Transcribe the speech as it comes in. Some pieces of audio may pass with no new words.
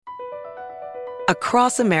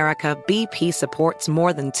Across America, BP supports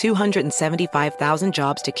more than 275,000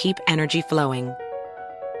 jobs to keep energy flowing.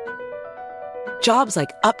 Jobs like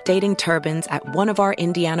updating turbines at one of our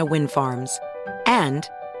Indiana wind farms and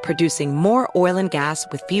producing more oil and gas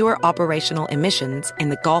with fewer operational emissions in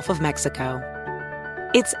the Gulf of Mexico.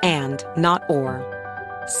 It's and, not or.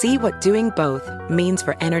 See what doing both means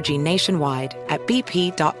for energy nationwide at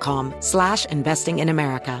bp.com/investing in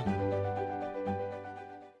America.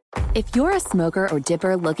 If you're a smoker or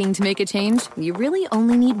dipper looking to make a change, you really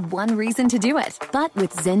only need one reason to do it. But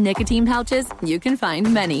with Zyn nicotine pouches, you can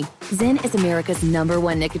find many. Zyn is America's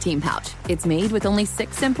 #1 nicotine pouch. It's made with only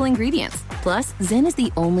 6 simple ingredients. Plus, Zyn is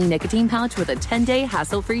the only nicotine pouch with a 10-day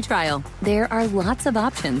hassle-free trial. There are lots of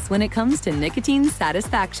options when it comes to nicotine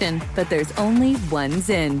satisfaction, but there's only one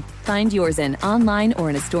Zyn. Find your Zyn online or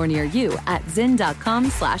in a store near you at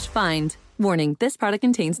zyn.com/find. Warning, this product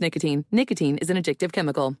contains nicotine. Nicotine is an addictive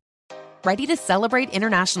chemical. Ready to celebrate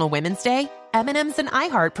International Women's Day? M&M's and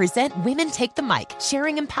iHeart present Women Take the Mic,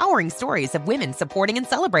 sharing empowering stories of women supporting and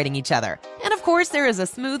celebrating each other. And of course, there is a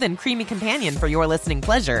smooth and creamy companion for your listening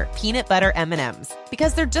pleasure, peanut butter M&M's.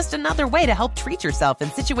 Because they're just another way to help treat yourself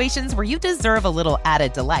in situations where you deserve a little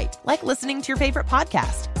added delight, like listening to your favorite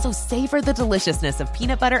podcast. So savor the deliciousness of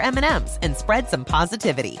peanut butter M&M's and spread some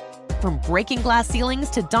positivity. From breaking glass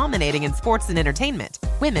ceilings to dominating in sports and entertainment,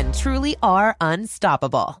 women truly are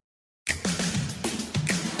unstoppable.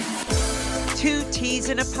 Two Teas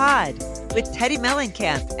in a Pod with Teddy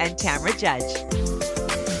Mellencamp and Tamra Judge.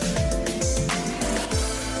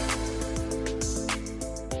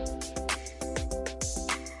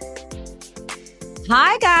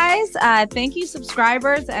 Hi, guys. Thank you,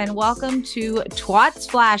 subscribers, and welcome to TWOTS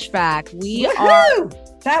Flashback.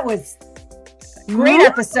 That was a great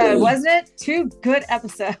episode, wasn't it? 2 good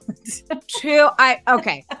episodes.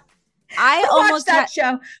 I almost watched that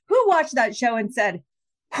show. Who watched that show and said,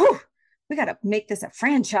 whew, we got to make this a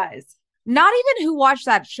franchise? Not even who watched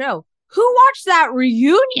that show. Who watched that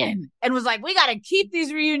reunion and was like, we got to keep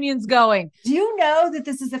these reunions going? Do you know that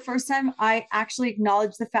this is the first time I actually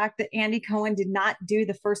acknowledge the fact that Andy Cohen did not do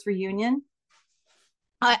the first reunion?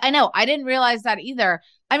 I know. I didn't realize that either.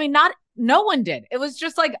 I mean, no one did. It was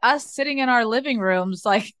just like us sitting in our living rooms,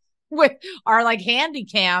 like with our like handy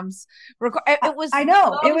cams. It was. I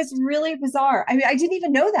know. It was really bizarre. I mean, I didn't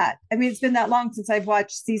even know that. I mean, it's been that long since I've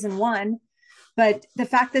watched season 1, but the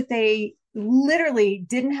fact that they literally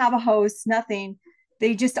didn't have a host, nothing.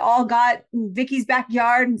 They just all got in Vicky's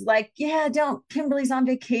backyard and like, yeah, Kimberly's on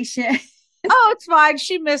vacation. Oh, it's fine.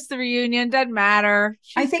 She missed the reunion. Doesn't matter.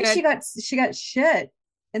 I think good. she got shit.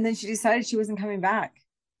 And then she decided she wasn't coming back.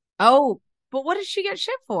 Oh, but what did she get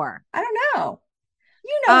shit for? I don't know.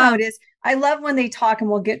 You know how it is. I love when they talk, and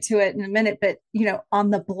we'll get to it in a minute, but on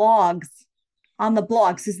the blogs,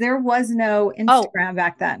 because there was no Instagram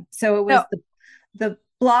back then. So it was the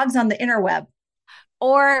blogs on the interweb.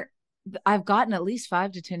 Or I've gotten at least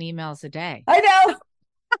 5 to 10 emails a day. I know.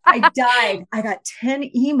 I died. I got 10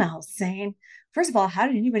 emails saying, first of all, how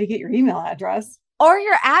did anybody get your email address? Or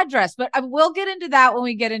your address, but we'll get into that when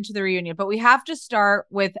we get into the reunion. But we have to start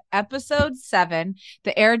with episode 7.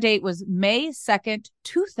 The air date was May 2nd,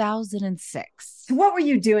 2006. So what were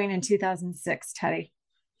you doing in 2006, Teddy?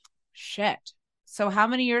 Shit. So how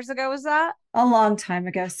many years ago was that? A long time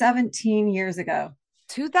ago, 17 years ago.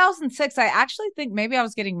 2006. I actually think maybe I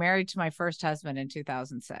was getting married to my first husband in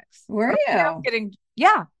 2006. Were you? I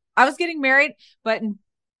was getting married, but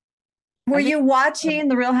were you watching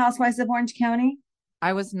The Real Housewives of Orange County?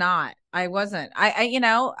 I was not. I wasn't.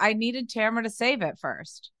 I needed Tamara to save it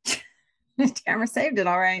first. Tamara saved it.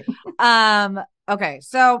 All right. Okay.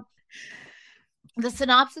 So the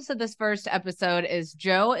synopsis of this first episode is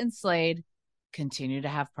Joe and Slade continue to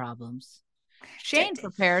have problems. Shane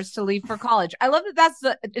prepares to leave for college. I love that that's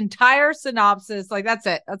the entire synopsis. Like, that's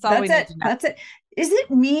it. That's all we need to know. That's it. Is it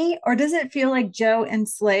me, or does it feel like Joe and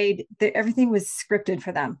Slade, everything was scripted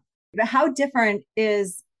for them? But how different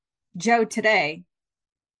is Joe today?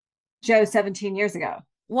 Joe 17 years ago.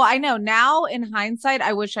 Well, I know now in hindsight,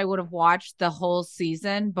 I wish I would have watched the whole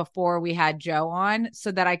season before we had Joe on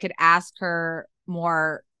so that I could ask her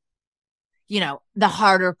more, the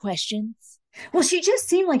harder questions. Well, she just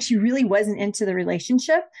seemed like she really wasn't into the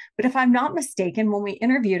relationship. But if I'm not mistaken, when we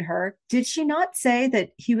interviewed her, did she not say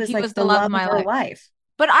that he was the love of her life?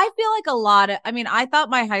 But I feel like I thought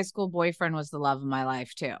my high school boyfriend was the love of my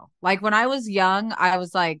life too. Like when I was young, I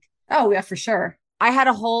was like, oh yeah, for sure. I had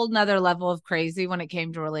a whole nother level of crazy when it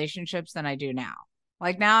came to relationships than I do now.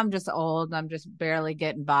 Like now I'm just old. I'm just barely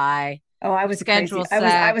getting by. Oh, I was crazy.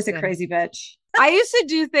 I was a crazy bitch. I used to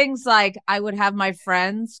do things like I would have my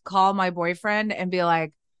friends call my boyfriend and be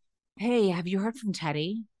like, hey, have you heard from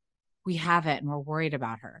Teddy? We haven't, and we're worried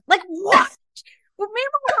about her. Like, what? Well, maybe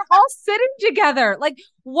we're all sitting together. Like,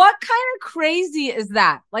 what kind of crazy is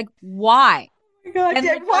that? Like, why? Oh my God. And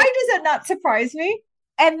Yeah, like, why does that not surprise me?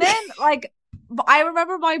 and then like I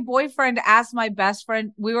remember my boyfriend asked my best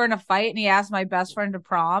friend, we were in a fight and he asked my best friend to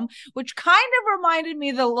prom, which kind of reminded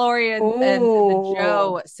me of the Lori and the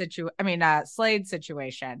Joe Slade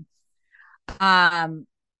situation.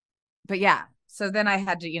 But yeah, so then I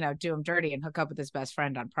had to, do him dirty and hook up with his best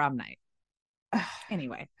friend on prom night.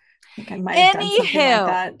 Anyway. I think I might have done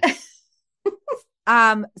something like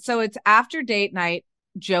that. So it's after date night.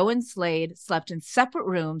 Joe and Slade slept in separate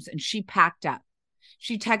rooms and she packed up.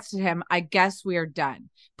 She texted him, I guess we are done.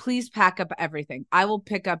 Please pack up everything. I will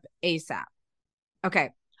pick up ASAP. Okay.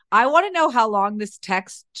 I want to know how long this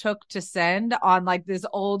text took to send on like this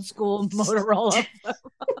old school Motorola.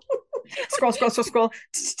 Scroll.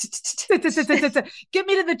 Get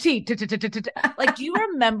me to the T. Like, do you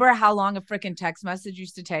remember how long a freaking text message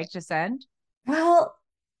used to take to send? Well,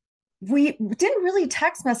 we didn't really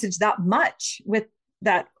text message that much with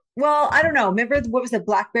that. Well, I don't know. Remember what was it,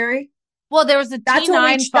 BlackBerry? Well, there was a T9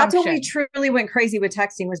 function. That's when we truly went crazy with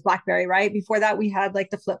texting was BlackBerry, right? Before that, we had like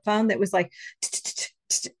the flip phone that was like.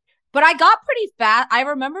 But I got pretty fast. I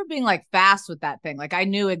remember being like fast with that thing. Like I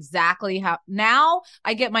knew exactly how. Now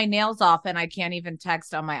I get my nails off and I can't even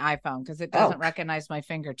text on my iPhone because it doesn't recognize my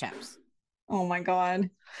fingertips. Oh my God.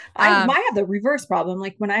 I might have the reverse problem.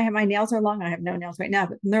 Like when I have my nails are long, I have no nails right now,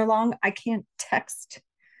 but when they're long, I can't text.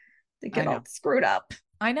 They get all screwed up.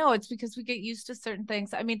 I know, it's because we get used to certain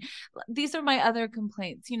things. I mean, these are my other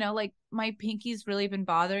complaints, like my pinky's really been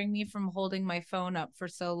bothering me from holding my phone up for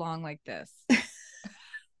so long like this.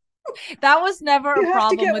 That was never a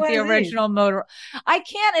problem with the original motor. I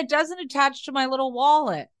can't, it doesn't attach to my little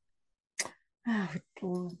wallet.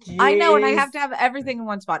 Oh, I know, and I have to have everything in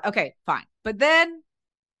one spot. Okay, fine. But then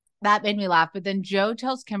that made me laugh. But then Joe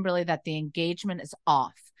tells Kimberly that the engagement is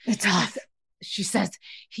off. It's off. She says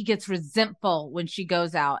he gets resentful when she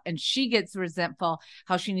goes out, and she gets resentful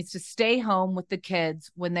how she needs to stay home with the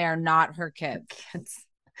kids when they are not her kids.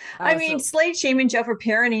 I mean, Slade shaming Joe for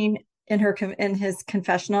parenting in his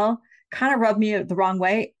confessional kind of rubbed me the wrong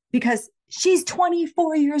way because she's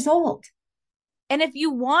 24 years old. And if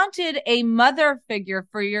you wanted a mother figure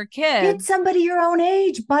for your kids, get somebody your own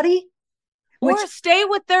age, buddy. Or stay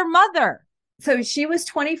with their mother. So she was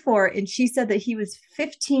 24 and she said that he was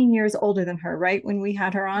 15 years older than her, right? When we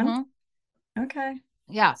had her on. Mm-hmm. Okay.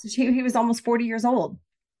 Yeah. So he was almost 40 years old.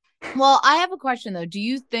 Well, I have a question though. Do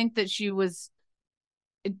you think that she was,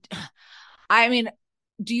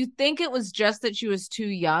 do you think it was just that she was too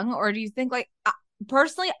young, or do you think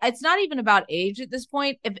personally, it's not even about age at this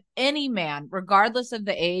point. If any man, regardless of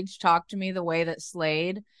the age, talked to me the way that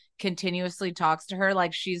Slade continuously talks to her,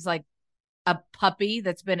 like she's like a puppy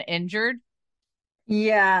that's been injured.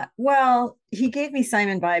 Yeah. Well, he gave me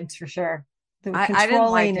Simon vibes for sure. The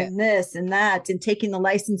controlling and this and that and taking the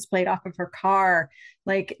license plate off of her car.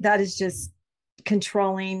 Like that is just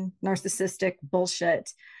controlling, narcissistic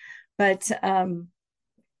bullshit. But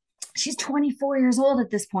she's 24 years old at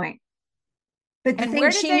this point. But the thing,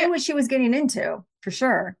 she knew what she was getting into, for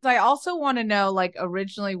sure. I also want to know, like,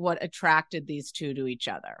 originally what attracted these two to each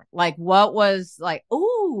other. Like, what was like,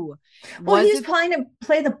 ooh. Well, he was trying to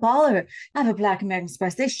play the baller. I have a Black American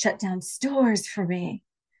Express. They shut down stores for me.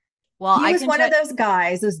 Well, he was one of those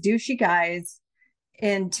guys, those douchey guys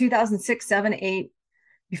in 2006, 7, 8,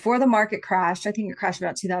 before the market crashed. I think it crashed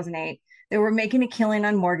about 2008. They were making a killing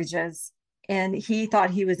on mortgages, and he thought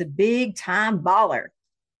he was a big time baller.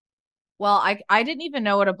 Well, I didn't even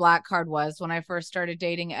know what a black card was when I first started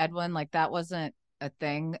dating Edwin. Like that wasn't a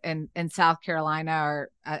thing in South Carolina,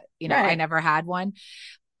 or right. I never had one,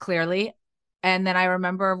 clearly. And then I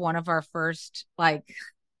remember one of our first like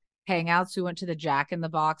hangouts, we went to the Jack in the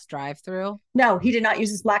Box drive-through. No, he did not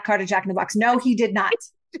use his black card at Jack in the Box. No, he did not.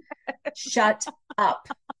 Shut up.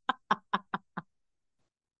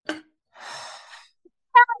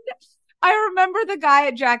 I remember the guy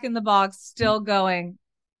at Jack in the Box still going,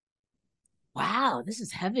 wow, this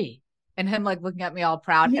is heavy. And him like looking at me all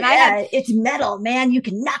proud. Yeah, and it's metal, man. You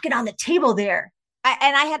can knock it on the table there.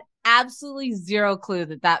 I had absolutely zero clue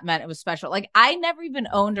that meant it was special. Like I never even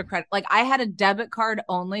owned a credit. Like I had a debit card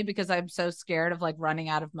only because I'm so scared of like running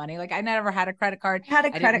out of money. Like I never had a credit card. I had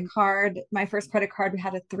a credit card. My first credit card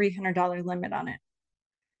had a $300 limit on it.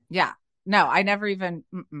 Yeah. No, I never even.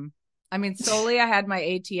 I mean, solely I had my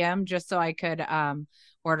ATM just so I could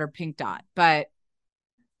order Pink Dot. But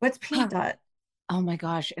what's Pink Dot? Oh my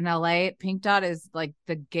gosh. In LA, Pink Dot is like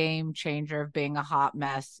the game changer of being a hot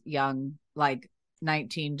mess, young, like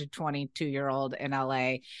 19 to 22-year-old in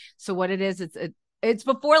LA. So what it is, it's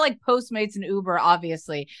before like Postmates and Uber,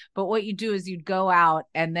 obviously. But what you do is you'd go out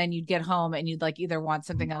and then you'd get home and you'd like either want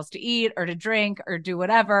something else to eat or to drink or do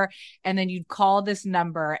whatever. And then you'd call this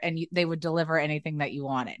number and they would deliver anything that you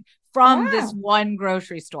wanted from this one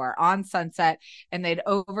grocery store on Sunset, and they'd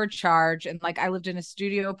overcharge. And like, I lived in a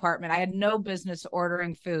studio apartment. I had no business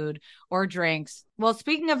ordering food or drinks. Well,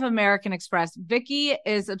 speaking of American Express, Vicky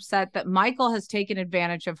is upset that Michael has taken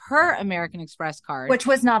advantage of her American Express card. Which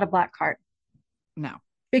was not a black card. No.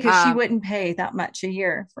 Because she wouldn't pay that much a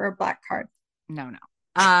year for a black card. No.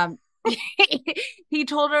 He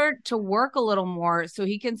told her to work a little more so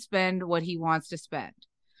he can spend what he wants to spend.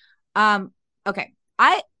 Okay.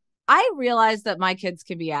 I realize that my kids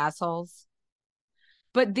can be assholes,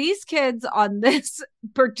 but these kids on this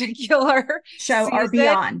particular show are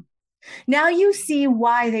beyond. Now you see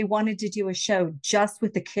why they wanted to do a show just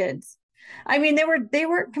with the kids. I mean, they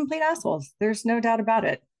were complete assholes. There's no doubt about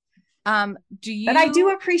it. But I do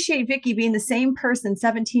appreciate Vicky being the same person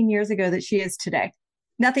 17 years ago that she is today.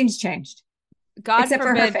 Nothing's changed. Except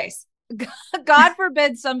for her face. God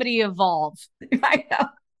forbid somebody evolve. I know.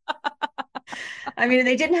 I mean,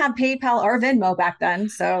 they didn't have PayPal or Venmo back then.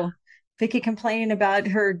 So Vicky complaining about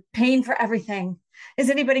her paying for everything. Is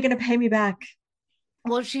anybody going to pay me back?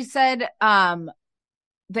 Well, she said that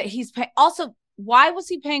he's paying. Also, why was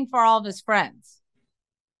he paying for all of his friends?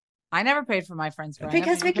 I never paid for my friends.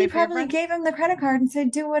 Because Vicky probably gave him the credit card and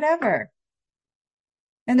said, do whatever.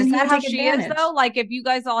 And then is that how she is, though? Like, if you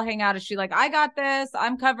guys all hang out, is she like, I got this,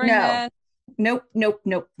 I'm covering this?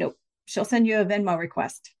 Nope. She'll send you a Venmo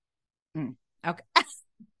request. Okay.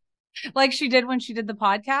 Like she did when she did the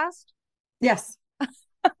podcast? Yes.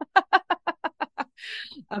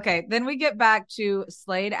 Okay. Then we get back to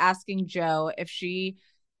Slade asking Joe if she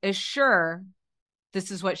is sure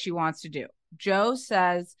this is what she wants to do. Joe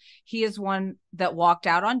says he is one that walked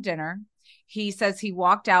out on dinner. He says he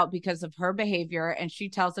walked out because of her behavior, and she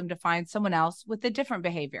tells him to find someone else with a different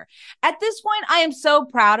behavior. At this point, I am so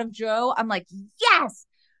proud of Joe. I'm like, yes,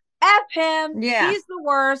 F him. Yeah. He's the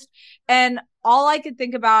worst. And all I could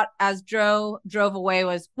think about as Joe drove away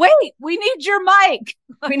was, wait, we need your mic.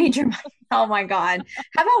 We need your mic. Oh my God.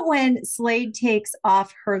 How about when Slade takes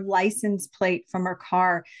off her license plate from her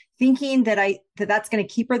car, thinking that that's going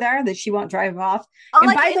to keep her there, that she won't drive off.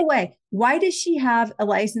 And by the way, why does she have a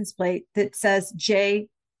license plate that says J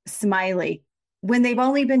Smiley when they've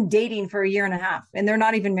only been dating for a year and a half and they're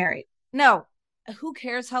not even married? No. Who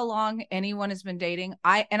cares how long anyone has been dating?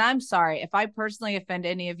 I'm sorry if I personally offend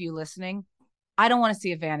any of you listening. I don't want to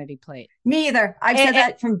see a vanity plate. Me either. I've said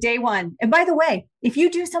that from day one. And by the way, if you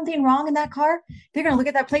do something wrong in that car, they're going to look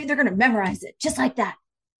at that plate. They're going to memorize it just like that.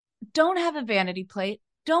 Don't have a vanity plate.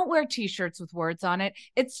 Don't wear t-shirts with words on it.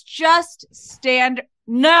 It's just standard.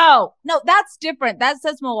 No, that's different. That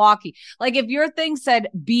says Milwaukee. Like if your thing said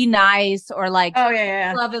be nice or like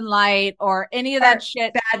love and light or any of that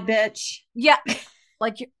shit. Bad bitch. Yeah.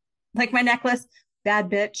 Like my necklace. Bad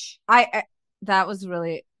bitch. I that was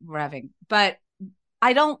really revving. But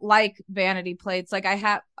I don't like vanity plates. Like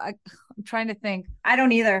I'm trying to think. I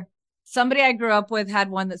don't either. Somebody I grew up with had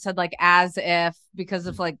one that said like as if because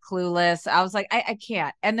of like Clueless. I was like, I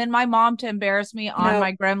can't. And then my mom, to embarrass me on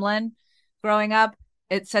my Gremlin growing up,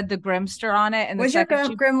 it said the Grimster on it. And was your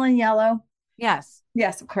Gremlin yellow? Yes.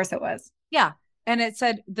 Yes, of course it was. Yeah. And it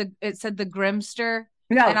said the Grimster.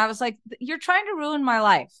 No. And I was like, you're trying to ruin my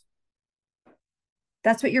life.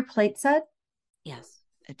 That's what your plate said? Yes,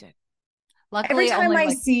 it did. Luckily, every time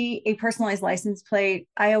I see a personalized license plate,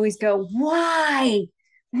 I always go, why?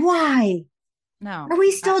 No. Are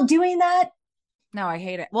we still doing that? No, I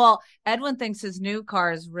hate it. Well, Edwin thinks his new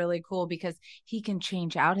car is really cool because he can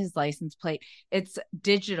change out his license plate. It's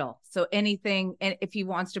digital. So anything, and if he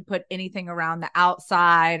wants to put anything around the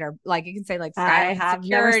outside or like you can say like I have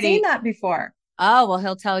never seen that before. Oh, well,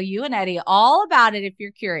 he'll tell you and Eddie all about it if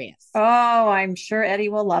you're curious. Oh, I'm sure Eddie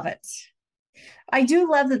will love it. I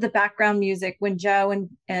do love that the background music when Joe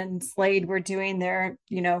and Slade were doing their,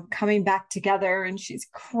 coming back together and she's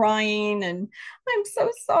crying and I'm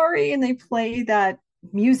so sorry. And they play that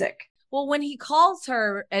music. Well, when he calls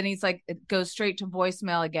her and he's like, it goes straight to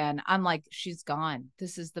voicemail again. I'm like, she's gone.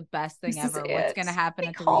 This is the best thing ever. What's going to happen?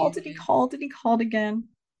 Did he called again?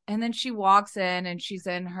 And then she walks in and she's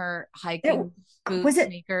in her hiking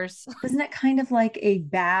sneakers. Wasn't it kind of like a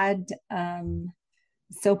bad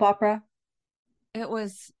soap opera? It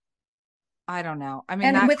was, I don't know. I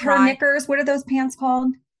mean, and with her knickers, what are those pants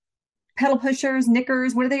called? Pedal pushers,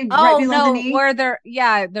 knickers. What are they? Right below the knee? Where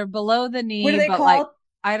they're below the knee. What are they called? Like,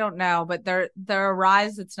 I don't know, but they're a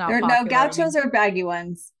rise. It's not. No, gauchos are baggy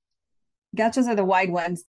ones. Gauchos are the wide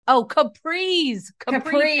ones. Oh, capris.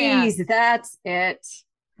 Capri pants. Capris. That's it.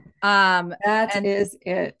 That is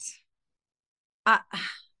it.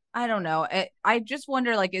 I don't know. I just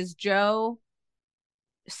wonder, like, is Joe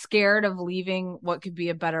scared of leaving what could be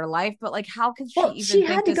a better life? But like, how could she even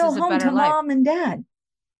think this is a better life? Mom and dad.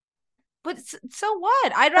 But so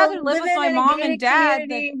what? I'd rather live with my mom and dad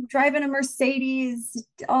than driving a Mercedes,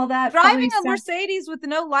 all that. Driving a Mercedes with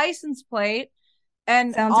no license plate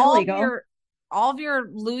and all of your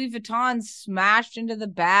Louis Vuitton smashed into the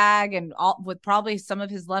bag and all with probably some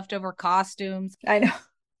of his leftover costumes. I know.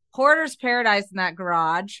 Hoarder's paradise in that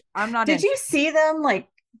garage. I'm not. Did you see them like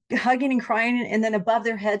hugging and crying, and then above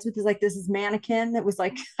their heads with this mannequin that was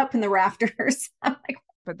like up in the rafters? I'm like,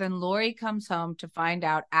 but then Lori comes home to find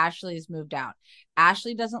out Ashley's moved out.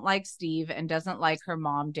 Ashley doesn't like Steve and doesn't like her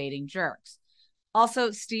mom dating jerks.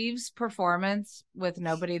 Also, Steve's performance with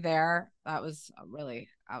nobody there, that was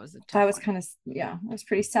kind of, it was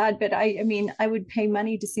pretty sad. But I mean, I would pay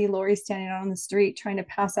money to see Lori standing on the street trying to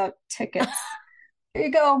pass out tickets. There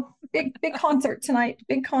you go. Big concert tonight.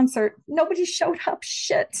 Big concert. Nobody showed up.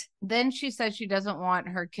 Shit. Then she said she doesn't want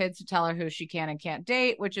her kids to tell her who she can and can't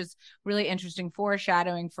date, which is really interesting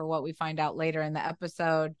foreshadowing for what we find out later in the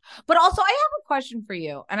episode. But also, I have a question for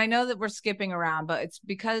you. And I know that we're skipping around, but it's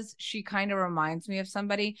because she kind of reminds me of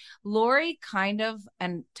somebody. Lori kind of,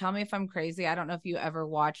 and tell me if I'm crazy, I don't know if you ever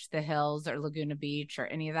watched The Hills or Laguna Beach or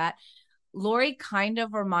any of that. Lori kind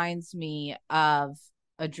of reminds me of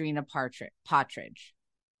Adrena Partridge.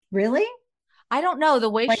 Really? I don't know, the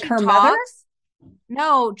way like she her talks. Mother?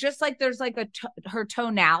 No, just like there's like her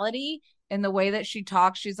tonality in the way that she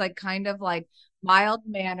talks. She's like kind of like mild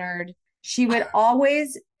mannered. She would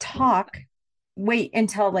always talk. Wait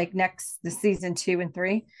until like the season 2 and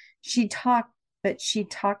 3. She talked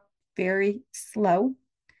very slow,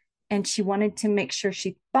 and she wanted to make sure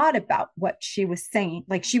she thought about what she was saying.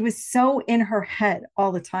 Like she was so in her head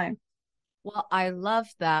all the time. Well, I love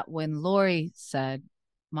that when Lori said,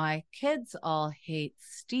 "My kids all hate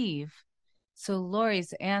Steve." So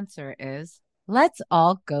Lori's answer is, "Let's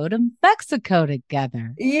all go to Mexico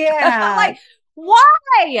together." Yeah. Like,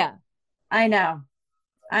 why? I know.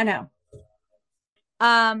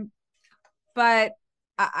 But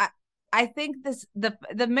I think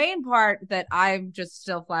the main part that I'm just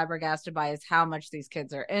still flabbergasted by is how much these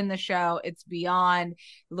kids are in the show. It's beyond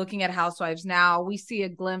looking at Housewives now. We see a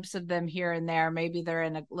glimpse of them here and there. Maybe they're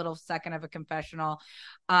in a little second of a confessional.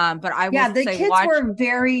 But I will the say kids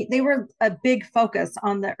they were a big focus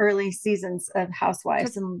on the early seasons of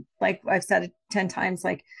Housewives. And like I've said it 10 times,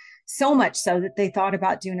 like so much so that they thought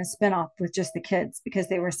about doing a spinoff with just the kids because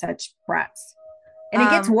they were such brats. And it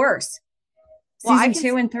gets worse. Season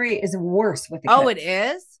 2 and 3 is worse with the kids. Oh, it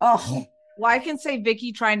is? Oh. Well, I can say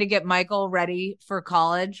Vicky trying to get Michael ready for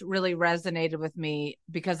college really resonated with me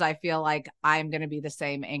because I feel like I'm going to be the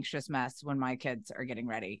same anxious mess when my kids are getting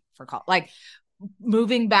ready for college. Like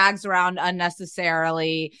moving bags around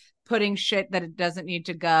unnecessarily, putting shit that it doesn't need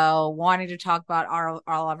to go, wanting to talk about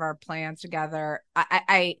all of our plans together.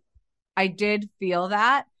 I did feel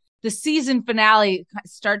that. The season finale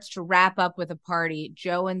starts to wrap up with a party.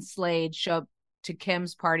 Joe and Slade show up to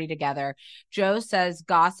Kim's party together. Joe says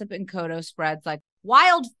gossip and Kodo spreads like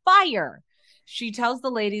wildfire. She tells the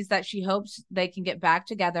ladies that she hopes they can get back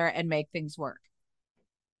together and make things work.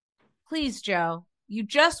 Please, Joe, you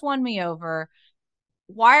just won me over.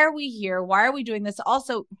 Why are we here? Why are we doing this?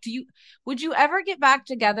 Also, would you ever get back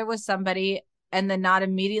together with somebody and then not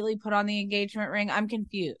immediately put on the engagement ring? I'm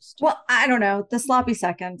confused. Well, I don't know. The sloppy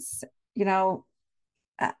seconds,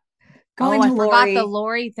 going to Lori. I forgot the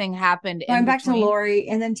Lori thing happened. Going back to Lori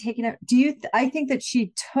and then taking it. I think that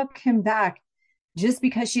she took him back just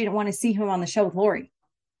because she didn't want to see him on the show with Lori.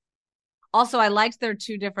 Also, I liked there are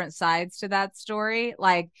two different sides to that story.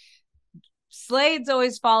 Like Slade's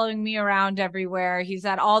always following me around everywhere. He's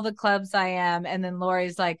at all the clubs I am. And then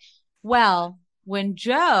Lori's like, well, when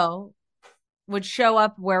Joe would show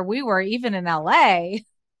up where we were, even in LA.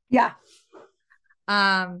 Yeah.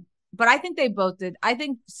 But I think they both did. I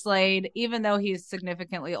think Slade, even though he's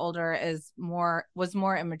significantly older, was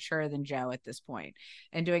more immature than Joe at this point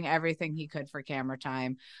and doing everything he could for camera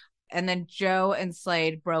time. And then Joe and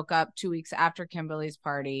Slade broke up 2 weeks after Kimberly's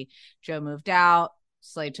party. Joe moved out.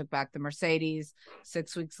 Slade took back the Mercedes.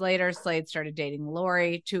 6 weeks later, Slade started dating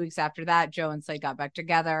Lori. 2 weeks after that, Joe and Slade got back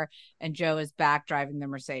together, and Joe is back driving the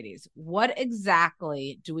Mercedes. What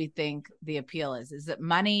exactly do we think the appeal is? Is it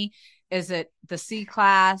money? Is it the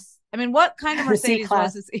C-Class? I mean, what kind of Mercedes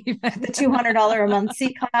was this even? The $200 a month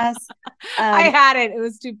C-Class. I had it. It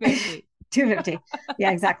was $250. $250.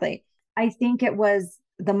 Yeah, exactly. I think it was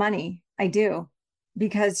the money. I do.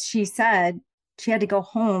 because she said she had to go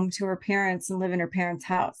home to her parents and live in her parents'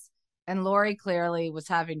 house. And Lori clearly was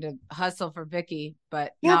having to hustle for Vicky,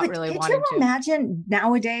 but Yeah, not but really could wanting you to. imagine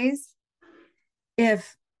nowadays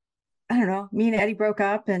if, I don't know, me and Eddie broke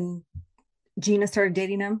up and Gina started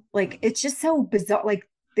dating him? Like, it's just so bizarre. Like,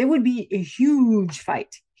 it would be a huge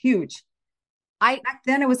fight. Huge. Back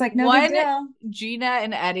then it was like, no big deal. Gina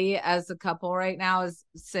and Eddie as a couple right now is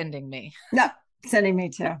sending me. No, sending me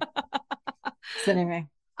too. Sending me.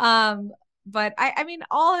 But I mean,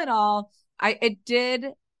 all in all, I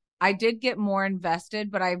did get more invested,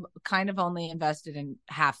 but I kind of only invested in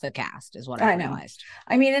half the cast is what I realized.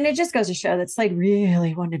 I mean, and it just goes to show that Slade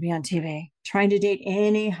really wanted to be on TV, trying to date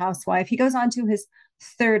any housewife. He goes on to his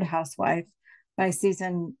third housewife by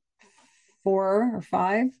season 4 or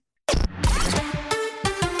 5.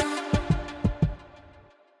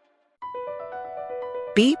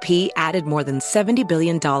 BP added more than $70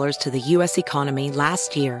 billion to the U.S. economy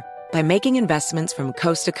last year by making investments from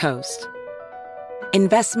coast to coast.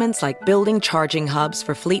 Investments like building charging hubs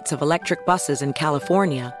for fleets of electric buses in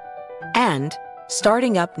California and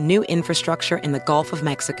starting up new infrastructure in the Gulf of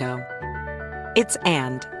Mexico. It's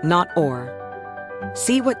and, not or.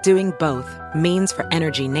 See what doing both means for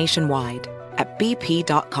energy nationwide at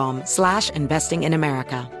bp.com/investing in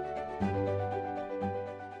America.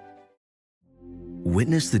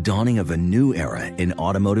 Witness the dawning of a new era in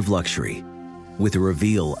automotive luxury with a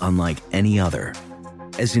reveal unlike any other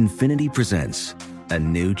as Infiniti presents a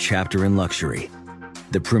new chapter in luxury,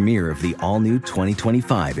 the premiere of the all-new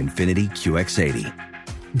 2025 Infiniti QX80.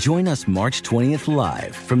 Join us March 20th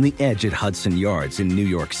live from the Edge at Hudson Yards in New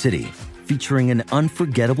York City, featuring an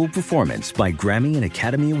unforgettable performance by Grammy and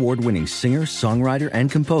Academy Award-winning singer, songwriter, and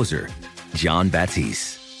composer Jon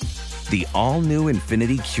Batiste. The all-new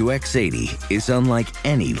Infiniti QX80 is unlike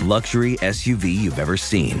any luxury SUV you've ever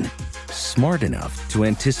seen. Smart enough to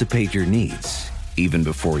anticipate your needs, even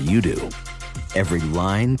before you do. Every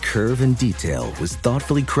line, curve, and detail was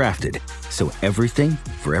thoughtfully crafted, so everything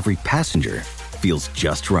for every passenger feels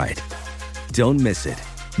just right. Don't miss it.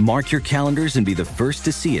 Mark your calendars and be the first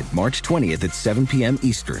to see it March 20th at 7 p.m.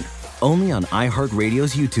 Eastern, only on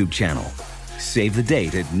iHeartRadio's YouTube channel. Save the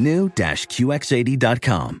date at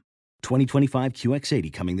new-QX80.com. 2025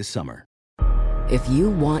 QX80 coming this summer. If you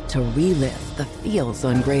want to relive the feels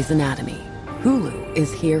on Grey's Anatomy, Hulu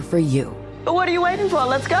is here for you. What are you waiting for?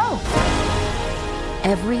 Let's go.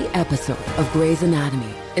 Every episode of Grey's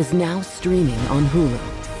Anatomy is now streaming on Hulu.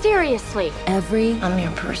 Seriously. I'm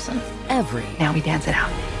your person. Every. Now we dance it out.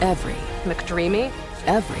 Every. McDreamy.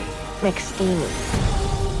 Every.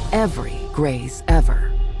 McSteamy. Every Grey's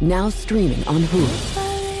ever. Now streaming on Hulu.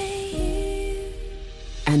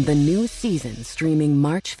 And the new season streaming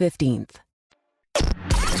March 15th.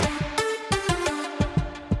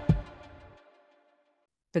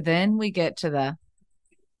 But then we get to the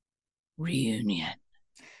reunion.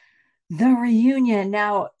 The reunion.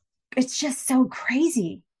 Now, it's just so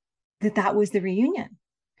crazy that was the reunion.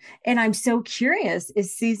 And I'm so curious,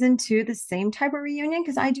 is season 2 the same type of reunion?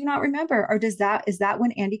 Because I do not remember. Or is that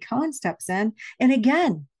when Andy Cohen steps in? And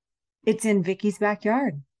again, it's in Vicky's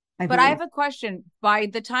backyard. But I have a question. By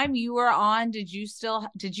the time you were on, did you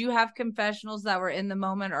have confessionals that were in the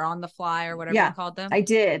moment or on the fly or whatever you called them? I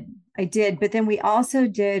did. But then we also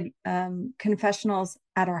did confessionals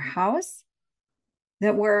at our house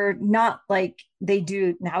that were not like they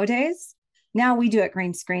do nowadays. Now we do it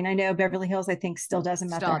green screen. I know Beverly Hills, I think, still does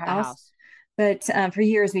them at their house. But for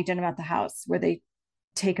years, we did them at the house where they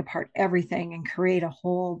take apart everything and create a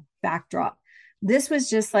whole backdrop. This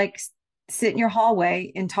was just like sit in your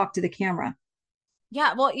hallway and talk to the camera.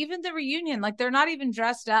 Yeah, well, even the reunion, like they're not even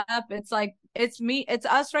dressed up. It's like it's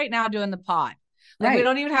us right now doing the pod. Like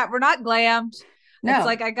right. We're not glammed. No. It's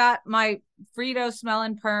like I got my Frito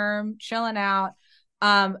smelling perm, chilling out.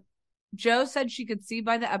 Joe said she could see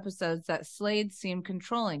by the episodes that Slade seemed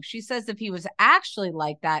controlling. She says if he was actually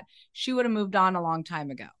like that, she would have moved on a long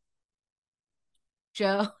time ago.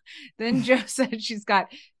 Joe said she's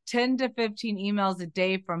got 10 to 15 emails a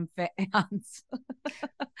day from fans.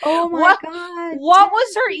 Oh my God. What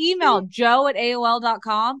was her email?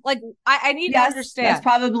 Joe@AOL.com? Like, I need to understand. That's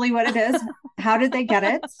probably what it is. How did they get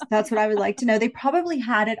it? That's what I would like to know. They probably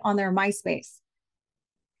had it on their MySpace.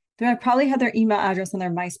 They probably had their email address on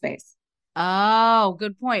their MySpace. Oh,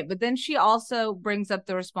 good point. But then she also brings up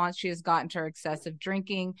the response she has gotten to her excessive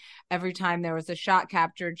drinking. Every time there was a shot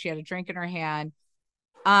captured, she had a drink in her hand.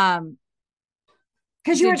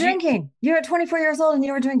 Because you were drinking. You were 24 years old and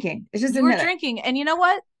you were drinking. It's just you were drinking. And you know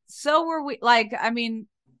what? So were we. Like, I mean,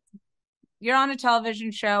 you're on a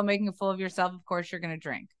television show making a fool of yourself. Of course, you're going to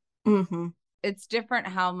drink. Mm-hmm. it's different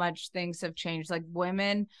how much things have changed. Like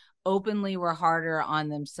women openly were harder on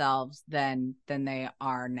themselves than they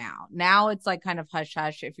are now. Now it's like kind of hush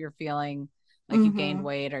hush if you're feeling like you gained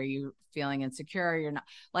weight or you feeling insecure, you're not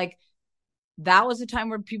like. That was a time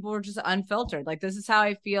where people were just unfiltered. Like, this is how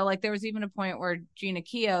I feel. Like, there was even a point where Gina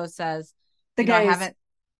Keogh says, I haven't,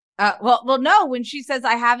 no, when she says,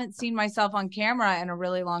 I haven't seen myself on camera in a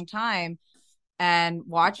really long time, and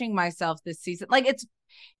watching myself this season, like, it's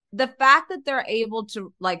the fact that they're able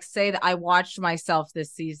to like say that I watched myself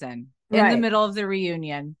this season in the middle of the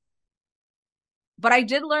reunion. But I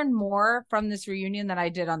did learn more from this reunion than I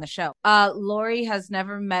did on the show. Lori has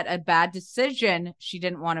never met a bad decision she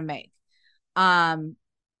didn't want to make. And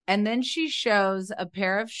then she shows a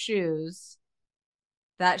pair of shoes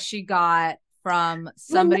that she got from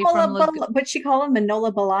somebody what'd she call them?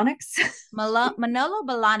 Manolo Blahniks? Manolo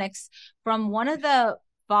Blahniks, from one of the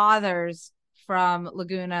fathers from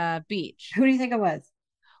Laguna Beach. Who do you think it was?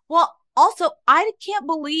 Well, also, I can't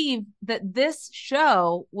believe that this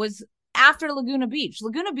show was after Laguna Beach.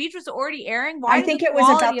 Laguna Beach was already airing. Why I think it was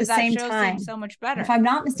about the same time. So much better. If I'm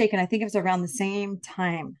not mistaken, I think it was around the same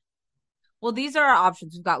time. Well, these are our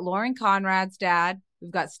options. We've got Lauren Conrad's dad.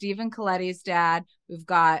 We've got Stephen Coletti's dad. We've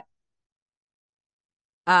got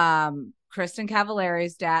Kristen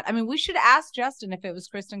Cavallari's dad. I mean, we should ask Justin if it was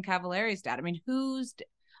Kristen Cavallari's dad. I mean,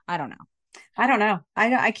 I don't know.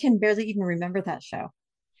 I can barely even remember that show.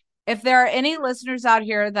 If there are any listeners out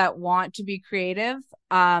here that want to be creative,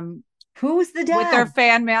 who's the dad with their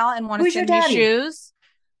fan mail and want to send me shoes,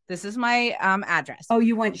 this is my address. Oh,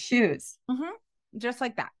 you want shoes? Just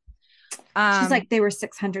like that. She's like, they were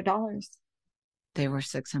 $600. They were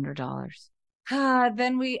 $600.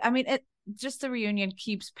 Then just the reunion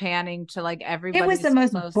keeps panning to like everybody. It was the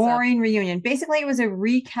most boring reunion. Basically, it was a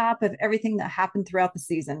recap of everything that happened throughout the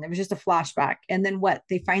season. It was just a flashback. And then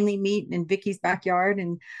they finally meet in Vicky's backyard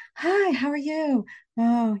and, hi, how are you?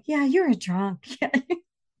 Oh, yeah, you're a drunk.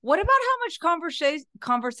 What about how much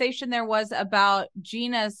conversation there was about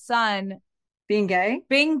Gina's son being gay?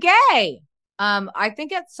 I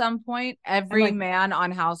think at some point every man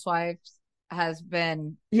on Housewives has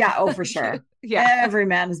been. Yeah. Oh, for sure. Every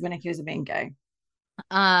man has been accused of being gay.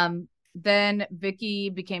 Then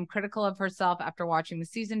Vicky became critical of herself after watching the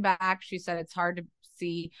season back. She said it's hard to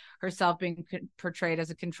see herself being portrayed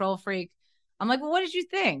as a control freak. I'm like, well, what did you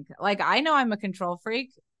think? Like, I know I'm a control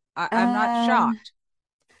freak. I'm not shocked.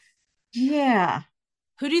 Yeah.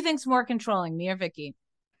 Who do you think's more controlling, me or Vicky?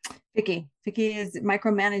 Vicky is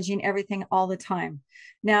micromanaging everything all the time.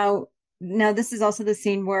 Now this is also the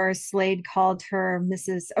scene where Slade called her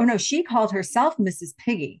she called herself Mrs.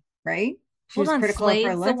 Piggy, right? Hold on,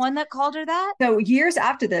 Slade's the one that called her that? So years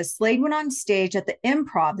after this, Slade went on stage at the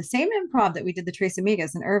Improv, the same Improv that we did the Tres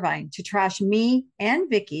Amigas in Irvine, to trash me and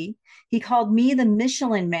Vicky. He called me the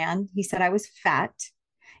Michelin Man. He said I was fat,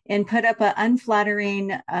 and put up an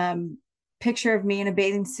unflattering picture of me in a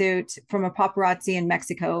bathing suit from a paparazzi in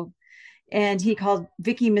Mexico. And he called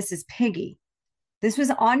Vicky Mrs. Piggy. This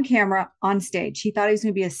was on camera, on stage. He thought he was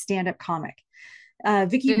going to be a stand-up comic.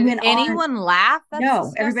 Vicky Did anyone laugh? That's no,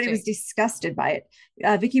 disgusting. Everybody was disgusted by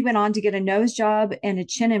it. Vicky went on to get a nose job and a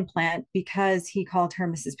chin implant because he called her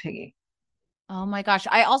Mrs. Piggy. Oh my gosh.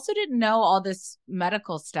 I also didn't know all this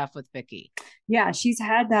medical stuff with Vicky. Yeah, she's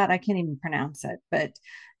had that. I can't even pronounce it, but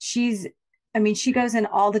she goes in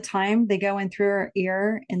all the time. They go in through her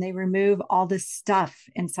ear and they remove all this stuff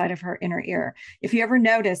inside of her inner ear. If you ever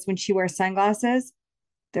notice when she wears sunglasses,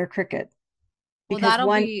 they're crooked. Because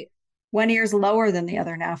one ear's lower than the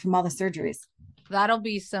other now from all the surgeries. That'll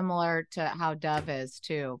be similar to how Dove is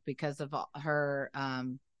too, because of her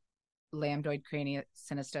lambdoid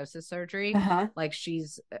craniosynostosis surgery. Like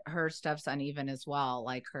her stuff's uneven as well,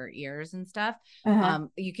 like her ears and stuff.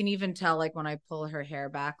 You can even tell, like when I pull her hair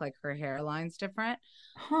back, like her hairline's different.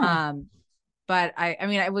 But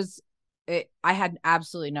I had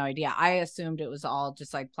absolutely no idea. I assumed it was all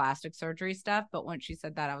just like plastic surgery stuff, but when she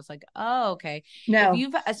said that, I was like, oh, okay. No, if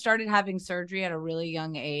you've started having surgery at a really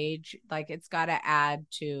young age, like it's got to add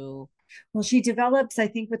to. Well, she develops, I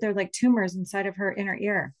think, with their like tumors inside of her inner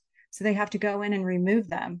ear. So they have to go in and remove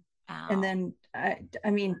them. Ow. And then,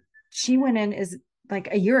 she went in is like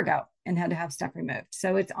a year ago and had to have stuff removed.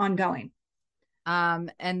 So it's ongoing.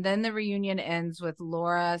 And then the reunion ends with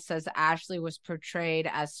Laura says Ashley was portrayed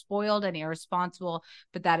as spoiled and irresponsible,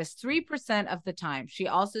 but that is 3% of the time. She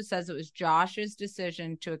also says it was Josh's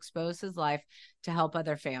decision to expose his life to help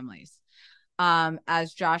other families.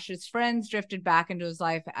 As Josh's friends drifted back into his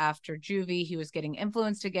life after juvie, he was getting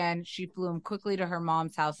influenced again. She flew him quickly to her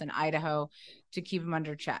mom's house in Idaho to keep him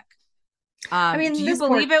under check. Do you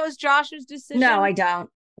believe it was Josh's decision? No, I don't.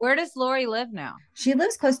 Where does Lori live now? She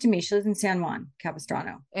lives close to me. She lives in San Juan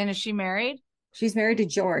Capistrano. And is she married? She's married to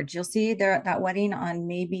George. You'll see there at that wedding on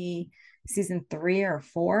maybe season 3 or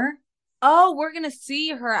 4. Oh, we're gonna see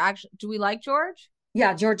her. Actually, do we like George?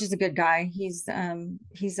 Yeah, George is a good guy. He's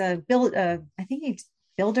a build. I think he's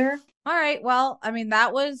builder. All right. Well, I mean,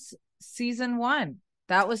 that was season 1.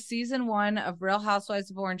 That was season 1 of Real Housewives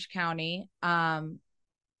of Orange County.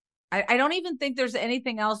 I don't even think there's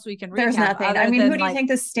anything else we can recap. There's nothing. I mean, who do you think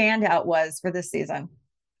the standout was for this season?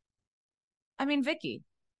 I mean, Vicky.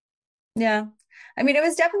 Yeah. I mean, it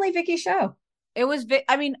was definitely Vicky's show. It was,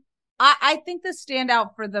 I mean, I think the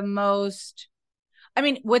standout for the most, I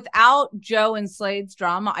mean, without Joe and Slade's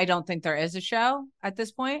drama, I don't think there is a show at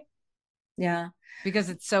this point. Yeah. Because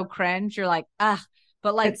it's so cringe. You're like,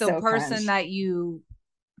 but like it's the so person cringe.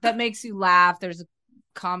 that makes you laugh. There's a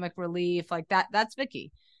comic relief like that. That's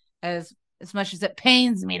Vicky, as much as it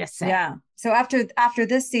pains me to say. Yeah. So after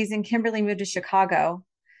this season, Kimberly moved to Chicago.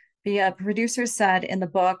 The producer said in the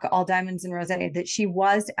book, All Diamonds and Rose, that she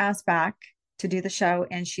was asked back to do the show.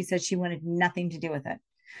 And she said she wanted nothing to do with it.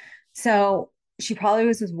 So she probably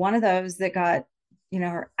was one of those that got,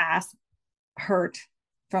 her ass hurt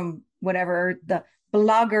from whatever the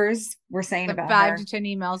bloggers were saying about 5 her. to 10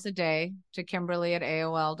 emails a day to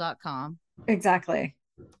Kimberly@AOL.com. Exactly.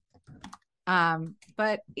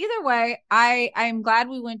 But either way, I'm glad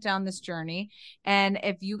we went down this journey. And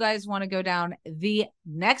if you guys want to go down the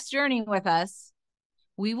next journey with us,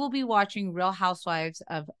 we will be watching Real Housewives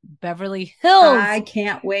of Beverly Hills. I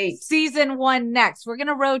can't wait. Season 1 next. We're going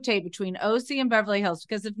to rotate between OC and Beverly Hills,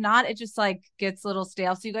 because if not, it just like gets a little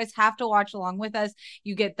stale. So you guys have to watch along with us.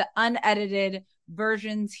 You get the unedited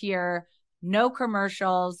versions here. No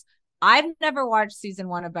commercials. I've never watched season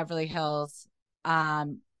 1 of Beverly Hills.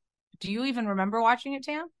 Do you even remember watching it,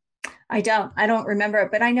 Tam? I don't remember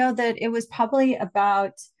it, but I know that it was probably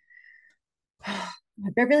about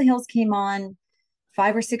Beverly Hills came on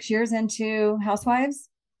 5 or 6 years into Housewives,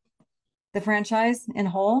 the franchise in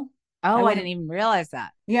whole. Oh, I didn't even realize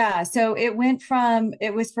that. Yeah. So it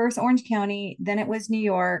was first Orange County, then it was New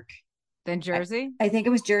York. Then Jersey? I think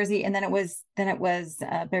it was Jersey. And then it was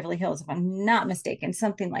Beverly Hills, if I'm not mistaken,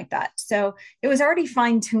 something like that. So it was already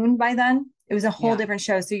fine tuned by then. It was a whole different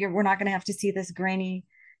show. So we're not going to have to see this grainy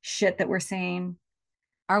shit that we're seeing.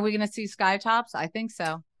 Are we going to see Skytops? I think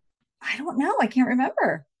so. I don't know. I can't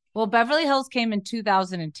remember. Well, Beverly Hills came in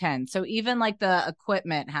 2010. So even like the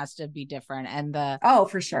equipment has to be different, and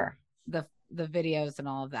for sure. The videos and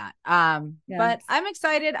all of that. But I'm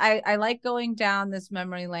excited. I like going down this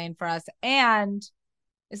memory lane for us. And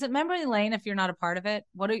is it memory lane if you're not a part of it?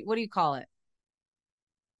 What do you call it?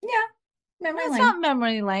 Yeah. Memory lane. It's not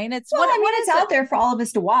memory lane. It's what it's out there for all of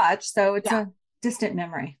us to watch. So it's a distant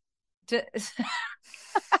memory.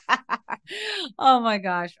 Oh my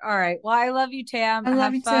gosh. All right. Well, I love you, Tam. I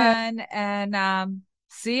love you fun too. And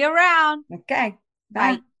see you around. Okay.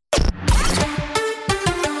 Bye.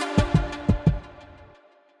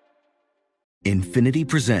 Infinity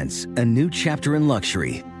presents a new chapter in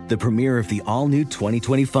luxury, the premiere of the all-new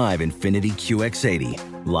 2025 Infiniti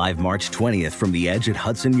QX80, live March 20th from the Edge at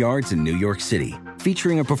Hudson Yards in New York City,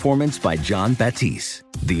 featuring a performance by John Batiste.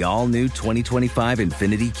 The all-new 2025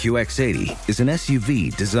 Infiniti QX80 is an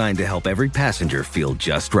SUV designed to help every passenger feel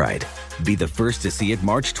just right. Be the first to see it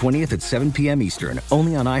March 20th at 7 p.m. Eastern,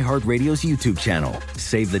 only on iHeartRadio's YouTube channel.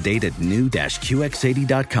 Save the date at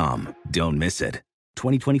new-QX80.com. Don't miss it.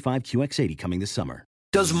 2025 QX80 coming this summer.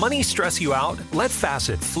 Does money stress you out? Let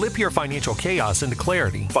Facet flip your financial chaos into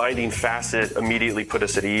clarity. Finding Facet immediately put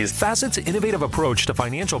us at ease. Facet's innovative approach to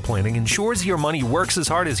financial planning ensures your money works as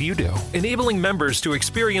hard as you do, enabling members to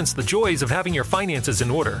experience the joys of having your finances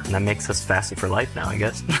in order. And that makes us Facet for life now, I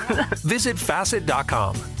guess. Visit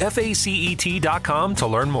Facet.com, FACET.com to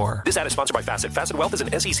learn more. This ad is sponsored by Facet. Facet Wealth is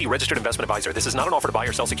an SEC registered investment advisor. This is not an offer to buy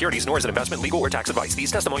or sell securities, nor is it investment, legal, or tax advice.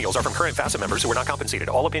 These testimonials are from current Facet members who are not compensated.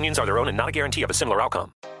 All opinions are their own and not a guarantee of a similar outcome.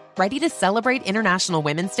 Ready to celebrate International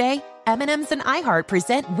Women's Day? M&M's and iHeart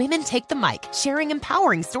present Women Take the Mic, sharing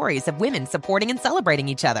empowering stories of women supporting and celebrating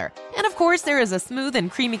each other. And of course, there is a smooth and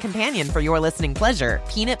creamy companion for your listening pleasure,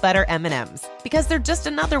 peanut butter M&M's. Because they're just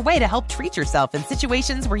another way to help treat yourself in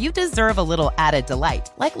situations where you deserve a little added delight,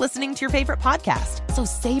 like listening to your favorite podcast. So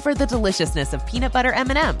savor the deliciousness of peanut butter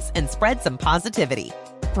M&M's and spread some positivity.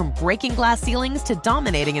 From breaking glass ceilings to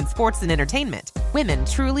dominating in sports and entertainment, women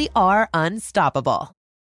truly are unstoppable.